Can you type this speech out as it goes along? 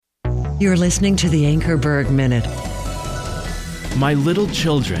You're listening to the Anchorberg Minute. My little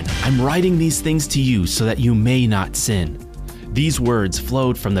children, I'm writing these things to you so that you may not sin. These words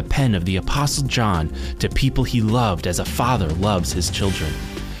flowed from the pen of the Apostle John to people he loved as a father loves his children.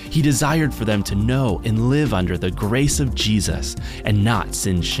 He desired for them to know and live under the grace of Jesus and not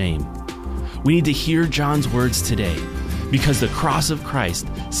sin's shame. We need to hear John's words today. Because the cross of Christ,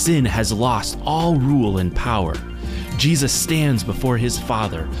 sin has lost all rule and power. Jesus stands before his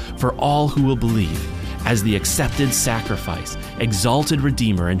Father for all who will believe as the accepted sacrifice, exalted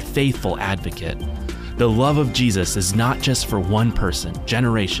Redeemer, and faithful advocate. The love of Jesus is not just for one person,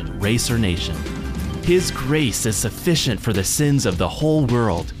 generation, race, or nation. His grace is sufficient for the sins of the whole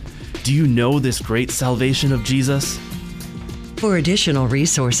world. Do you know this great salvation of Jesus? For additional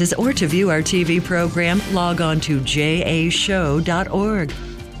resources or to view our TV program, log on to jashow.org.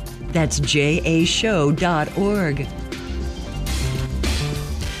 That's jashow.org.